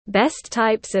Best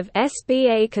types of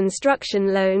SBA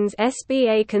construction loans.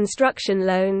 SBA construction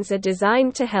loans are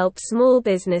designed to help small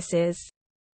businesses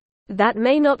that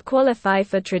may not qualify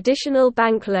for traditional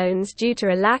bank loans due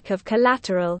to a lack of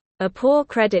collateral, a poor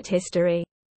credit history,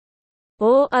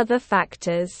 or other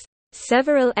factors.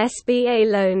 Several SBA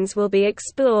loans will be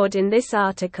explored in this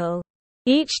article.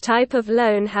 Each type of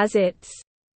loan has its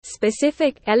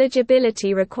specific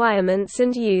eligibility requirements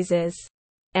and uses.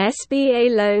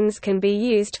 SBA loans can be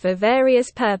used for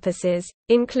various purposes,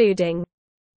 including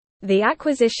the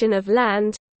acquisition of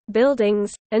land,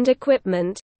 buildings, and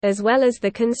equipment, as well as the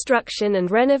construction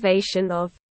and renovation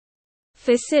of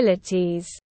facilities.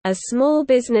 A Small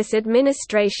Business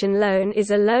Administration loan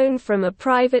is a loan from a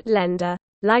private lender,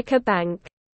 like a bank,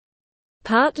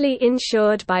 partly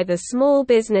insured by the Small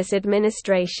Business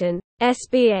Administration,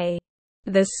 SBA.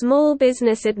 The Small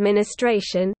Business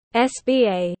Administration,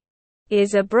 SBA,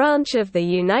 is a branch of the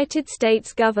United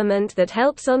States government that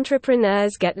helps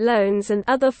entrepreneurs get loans and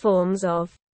other forms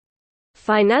of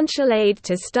financial aid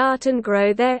to start and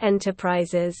grow their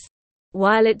enterprises.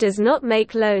 While it does not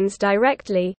make loans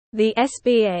directly, the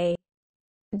SBA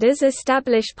does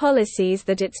establish policies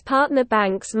that its partner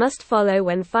banks must follow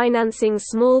when financing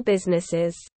small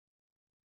businesses.